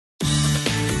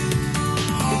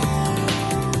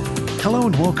Hello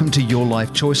and welcome to Your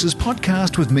Life Choices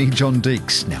podcast with me, John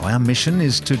Deeks. Now, our mission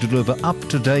is to deliver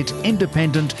up-to-date,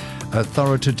 independent,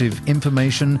 authoritative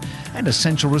information and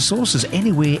essential resources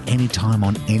anywhere, anytime,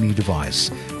 on any device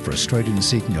for Australians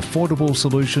seeking affordable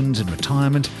solutions in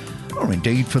retirement, or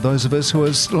indeed for those of us who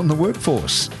are still in the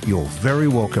workforce. You're very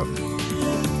welcome.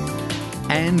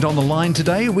 And on the line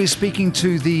today, we're speaking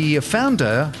to the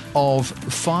founder of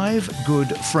Five Good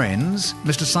Friends,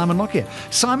 Mr. Simon Lockyer.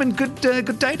 Simon, good day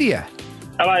to you.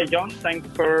 Hello, John. Thanks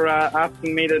for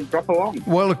asking me to drop along.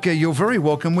 Well, look, you're very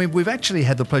welcome. We've actually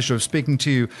had the pleasure of speaking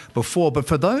to you before, but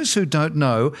for those who don't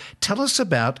know, tell us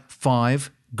about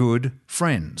Five Good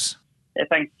Friends. Yeah,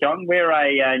 thanks, John. We're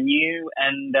a new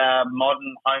and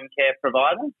modern home care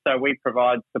provider. So we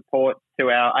provide support to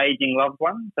our ageing loved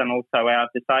ones and also our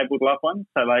disabled loved ones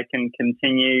so they can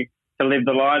continue to live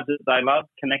the lives that they love,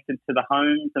 connected to the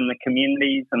homes and the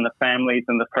communities and the families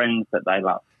and the friends that they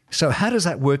love. So how does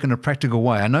that work in a practical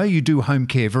way? I know you do home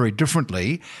care very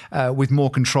differently, with more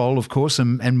control, of course,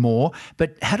 and more,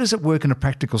 but how does it work in a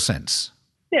practical sense?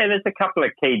 Yeah, there's a couple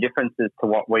of key differences to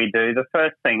what we do. The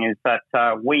first thing is that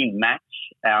we match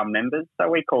our members. So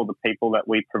we call the people that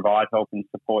we provide help and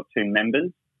support to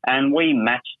members, and we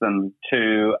match them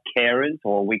to carers,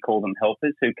 or we call them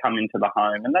helpers, who come into the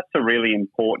home. And that's a really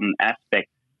important aspect.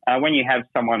 When you have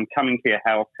someone coming to your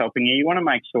house helping you, you want to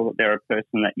make sure that they're a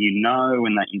person that you know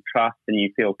and that you trust and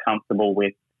you feel comfortable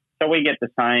with. So we get the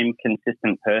same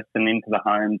consistent person into the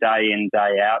home day in,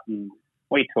 day out, and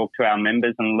we talk to our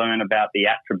members and learn about the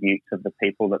attributes of the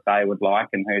people that they would like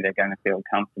and who they're going to feel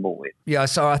comfortable with. Yeah,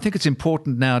 so I think it's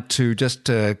important now to just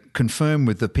confirm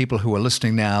with the people who are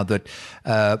listening now that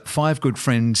Five Good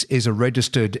Friends is a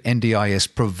registered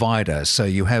NDIS provider. So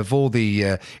you have all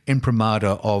the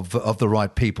imprimatur of the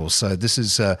right people. So this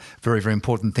is a very, very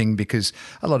important thing, because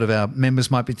a lot of our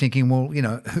members might be thinking, well, you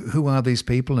know, who are these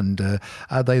people and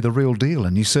are they the real deal?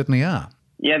 And you certainly are.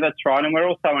 Yeah, that's right. And we're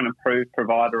also an approved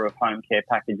provider of home care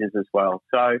packages as well.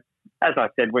 So, as I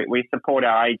said, we support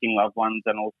our ageing loved ones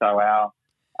and also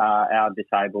our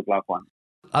disabled loved ones.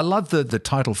 I love the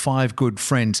title Five Good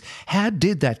Friends. How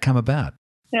did that come about?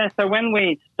 Yeah, so when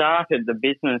we started the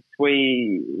business,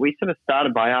 we sort of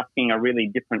started by asking a really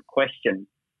different question.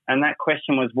 And that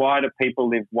question was, why do people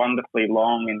live wonderfully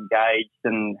long, engaged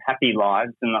and happy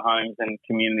lives in the homes and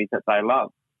communities that they love?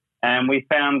 And we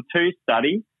found two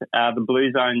studies, the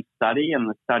Blue Zones study and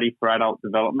the study for adult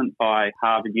development by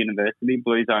Harvard University.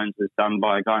 Blue Zones was done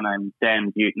by a guy named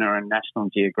Dan Buettner and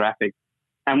National Geographic.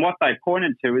 And what they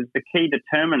pointed to is the key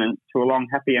determinant to a long,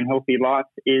 happy and healthy life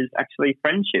is actually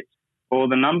friendships, or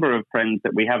the number of friends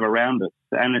that we have around us.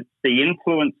 And it's the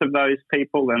influence of those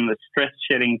people and the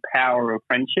stress-shedding power of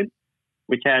friendship,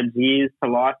 which adds years to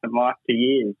life and life to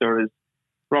years. Or as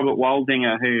Robert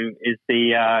Waldinger, who is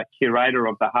the curator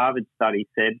of the Harvard study,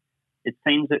 said, it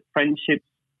seems that friendships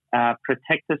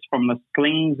protect us from the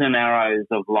slings and arrows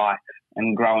of life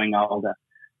and growing older.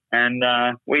 And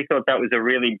we thought that was a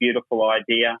really beautiful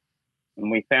idea.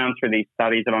 And we found through these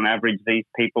studies that on average, these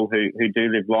people who do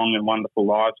live long and wonderful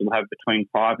lives will have between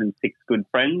 5 and 6 good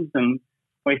friends. And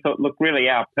we thought, look, really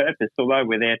our purpose, although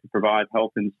we're there to provide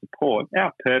help and support,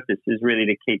 our purpose is really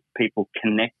to keep people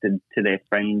connected to their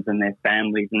friends and their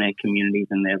families and their communities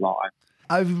and their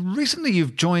lives. Recently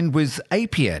you've joined with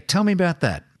Apia. Tell me about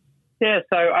that. Yeah,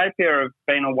 so Apia have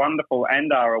been a wonderful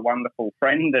and are a wonderful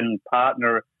friend and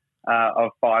partner of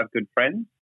Five Good Friends.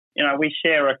 You know, we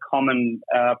share a common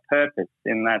purpose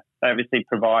in that they obviously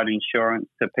provide insurance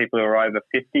to people who are over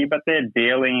 50, but they're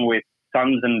dealing with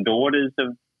sons and daughters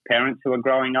of parents who are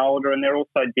growing older, and they're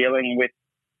also dealing with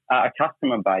a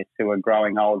customer base who are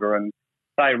growing older, and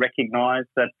they recognise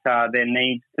that there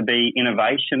needs to be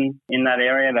innovation in that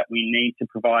area, that we need to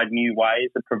provide new ways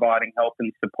of providing help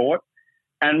and support.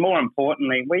 And more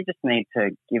importantly, we just need to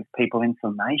give people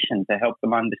information to help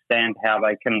them understand how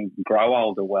they can grow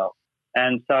older well.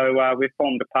 And so we've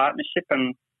formed a partnership,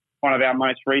 and one of our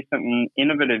most recent and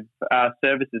innovative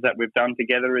services that we've done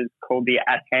together is called the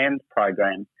At Hand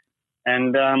program.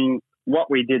 And what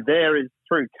we did there is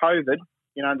through COVID,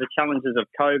 you know, the challenges of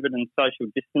COVID and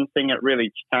social distancing, it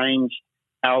really changed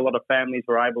how a lot of families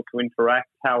were able to interact,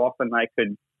 how often they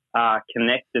could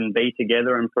connect and be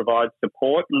together and provide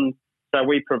support. And so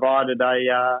we provided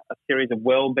a series of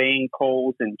wellbeing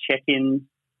calls and check-ins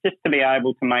just to be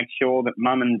able to make sure that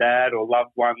mum and dad or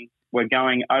loved ones were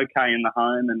going okay in the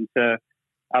home, and to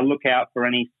look out for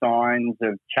any signs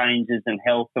of changes in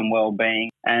health and well-being,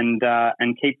 and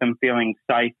keep them feeling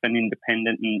safe and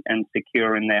independent and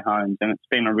secure in their homes. And it's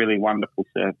been a really wonderful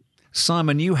service.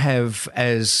 Simon, you have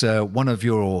as one of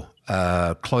your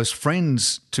close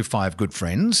friends to Five Good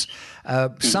Friends,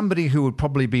 somebody who would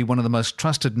probably be one of the most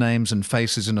trusted names and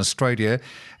faces in Australia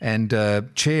and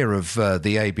chair of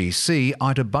the ABC,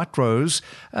 Ita Buttrose.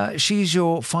 She's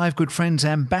your Five Good Friends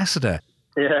ambassador.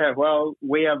 Yeah, well,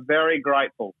 we are very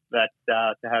grateful that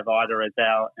to have Ida as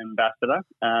our ambassador.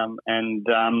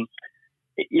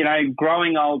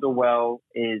 Growing older well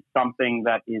is something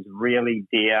that is really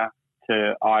dear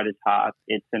to Ida's heart.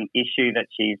 It's an issue that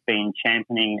she's been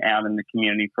championing out in the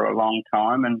community for a long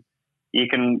time, and you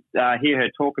can hear her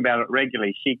talk about it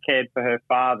regularly. She cared for her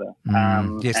father.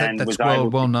 Yes, that's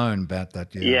well known about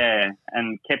that. Yeah,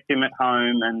 and kept him at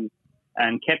home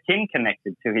and kept him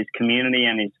connected to his community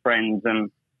and his friends.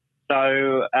 And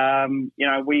so,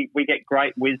 we get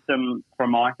great wisdom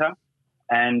from Ita,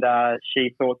 and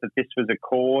she thought that this was a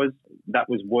cause that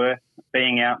was worth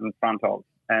being out in front of.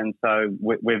 And so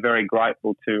we're very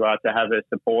grateful to have her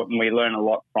support, and we learn a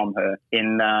lot from her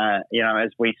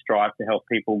as we strive to help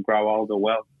people grow older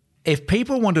well. If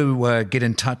people want to get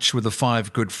in touch with the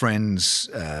Five Good Friends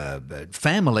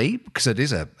family, because it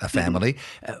is a family,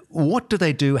 what do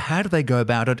they do? How do they go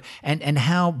about it? And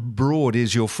how broad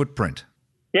is your footprint?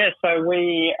 Yeah, so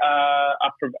we are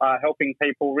helping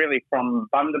people really from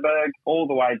Bundaberg all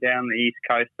the way down the east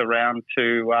coast around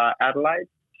to Adelaide.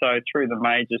 So through the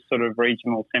major sort of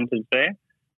regional centres there.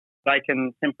 They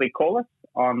can simply call us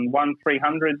on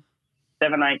 1300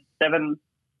 787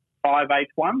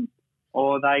 581,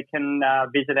 or they can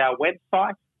visit our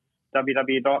website,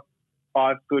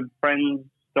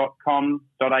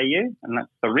 www.fivegoodfriends.com.au, and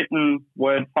that's the written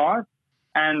word 5.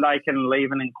 And they can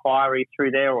leave an inquiry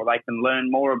through there, or they can learn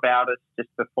more about us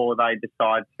just before they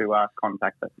decide to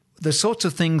contact us. The sorts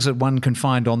of things that one can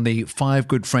find on the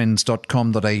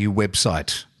fivegoodfriends.com.au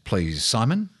website, please,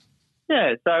 Simon.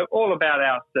 Yeah, so all about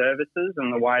our services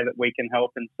and the way that we can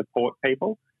help and support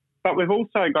people. But we've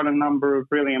also got a number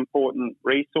of really important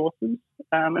resources.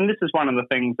 And this is one of the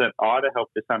things that Ida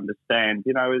helped us understand,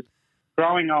 is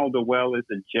growing older well is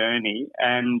a journey,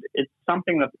 and it's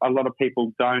something that a lot of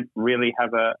people don't really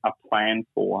have a plan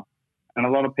for. And a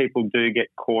lot of people do get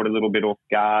caught a little bit off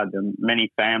guard, and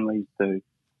many families do.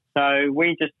 So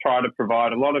we just try to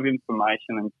provide a lot of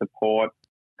information and support,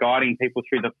 guiding people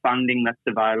through the funding that's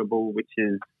available, which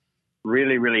is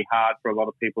really, really hard for a lot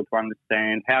of people to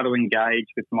understand, how to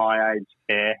engage with My Age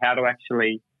Care, how to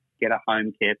actually get a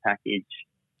home care package,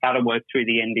 how to work through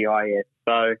the NDIS.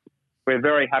 So we're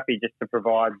very happy just to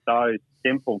provide those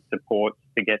simple supports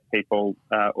to get people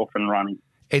off and running.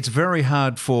 It's very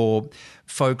hard for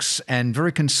folks and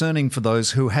very concerning for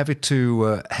those who have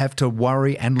to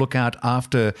worry and look out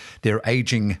after their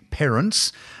ageing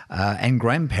parents and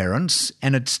grandparents.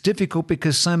 And it's difficult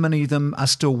because so many of them are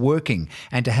still working,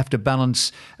 and to have to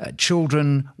balance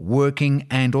children working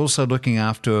and also looking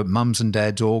after mums and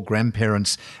dads or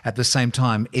grandparents at the same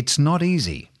time. It's not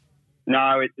easy.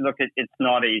 No, it's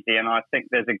not easy, and I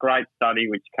think there's a great study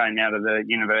which came out of the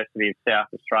University of South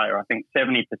Australia. I think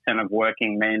 70% of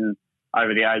working men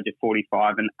over the age of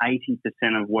 45 and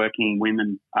 80% of working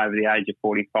women over the age of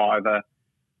 45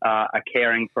 are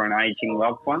caring for an ageing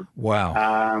loved one. Wow.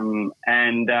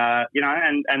 And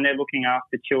they're looking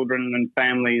after children and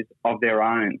families of their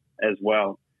own as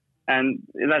well. And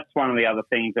that's one of the other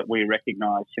things that we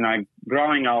recognise.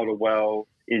 Growing older well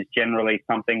is generally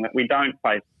something that we don't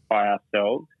face by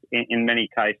ourselves. In many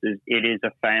cases, it is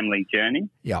a family journey,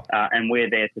 and we're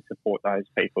there to support those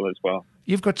people as well.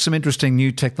 You've got some interesting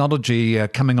new technology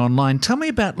coming online. Tell me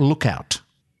about Lookout.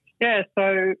 Yeah,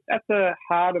 so at the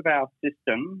heart of our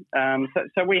system,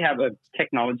 so we have a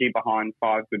technology behind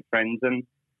Five Good Friends, and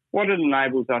what it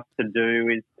enables us to do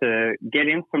is to get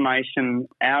information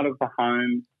out of the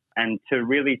home and to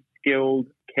really skilled,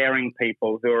 caring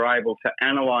people who are able to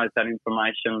analyse that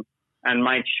information and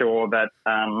make sure that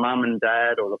mum and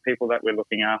dad or the people that we're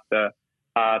looking after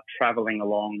are travelling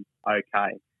along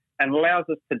okay. And allows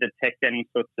us to detect any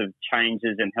sorts of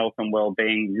changes in health and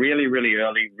well-being really, really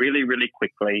early, really, really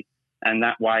quickly, and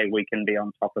that way we can be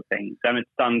on top of things. And it's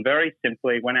done very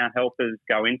simply. When our helpers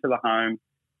go into the home,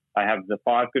 they have the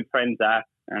Five Good Friends app,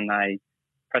 and they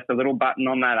press a little button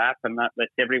on that app, and that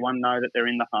lets everyone know that they're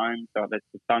in the home. So it lets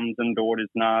the sons and daughters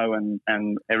know, and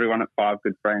everyone at Five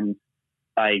Good Friends.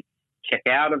 They check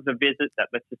out of the visit. That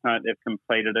lets us know that they've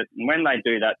completed it. And when they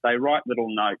do that, they write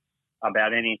little notes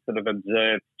about any sort of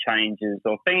observed changes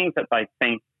or things that they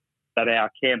think that our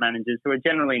care managers, who are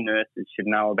generally nurses, should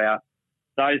know about.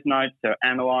 Those notes are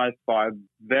analysed by a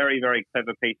very, very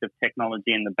clever piece of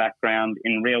technology in the background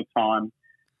in real time.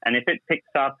 And if it picks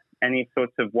up any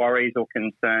sorts of worries or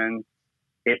concerns,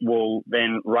 it will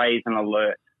then raise an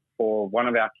alert for one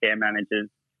of our care managers,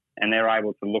 and they're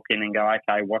able to look in and go,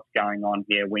 okay, what's going on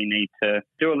here? We need to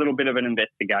do a little bit of an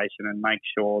investigation and make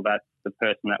sure that the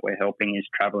person that we're helping is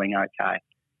travelling okay,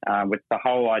 with the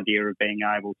whole idea of being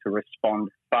able to respond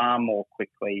far more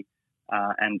quickly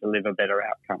and deliver better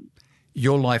outcomes.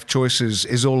 Your Life Choices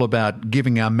is all about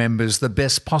giving our members the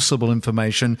best possible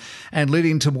information and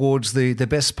leading towards the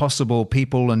best possible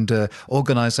people and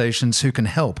organisations who can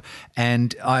help.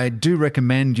 And I do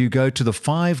recommend you go to the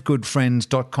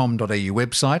 5goodfriends.com.au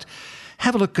website.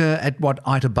 Have a look at what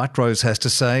Ita Buttrose has to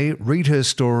say. Read her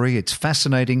story. It's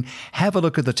fascinating. Have a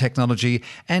look at the technology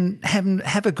and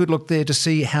have a good look there to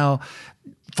see how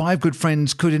 5 Good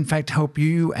Friends could in fact help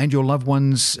you and your loved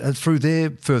ones through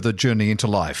their further journey into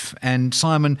life. And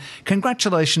Simon,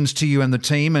 congratulations to you and the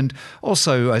team, and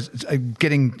also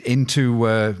getting into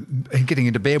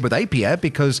bed with Apia,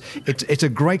 because it's a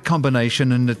great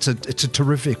combination and it's a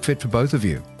terrific fit for both of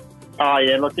you. Oh,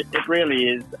 yeah, look, it really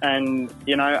is. And,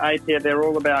 you know, Apia, they're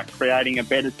all about creating a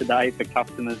better today for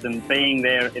customers and being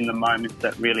there in the moments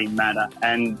that really matter.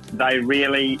 And they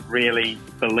really, really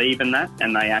believe in that,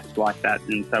 and they act like that.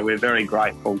 And so we're very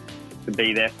grateful to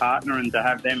be their partner and to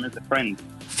have them as a friend.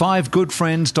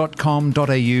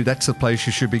 5goodfriends.com.au, that's the place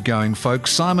you should be going,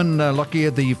 folks. Simon Lockyer,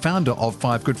 the founder of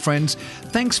 5 Good Friends,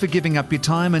 thanks for giving up your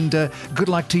time, and good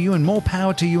luck to you and more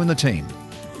power to you and the team.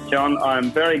 John,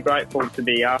 I'm very grateful to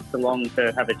be asked along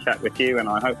to have a chat with you, and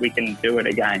I hope we can do it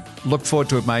again. Look forward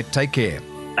to it, mate. Take care.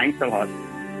 Thanks a lot.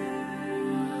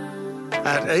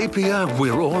 At Apia,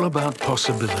 we're all about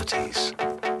possibilities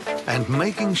and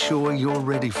making sure you're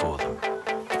ready for them.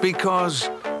 Because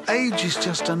age is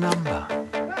just a number.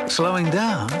 Slowing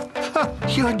down?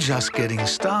 You're just getting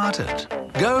started.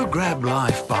 Go grab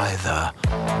life by the...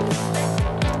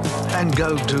 and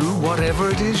go do whatever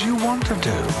it is you want to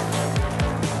do.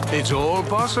 It's all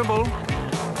possible.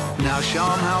 Now show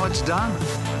them how it's done.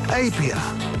 Apia.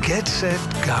 Get set,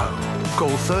 go. Call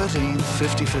 13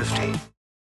 50 50.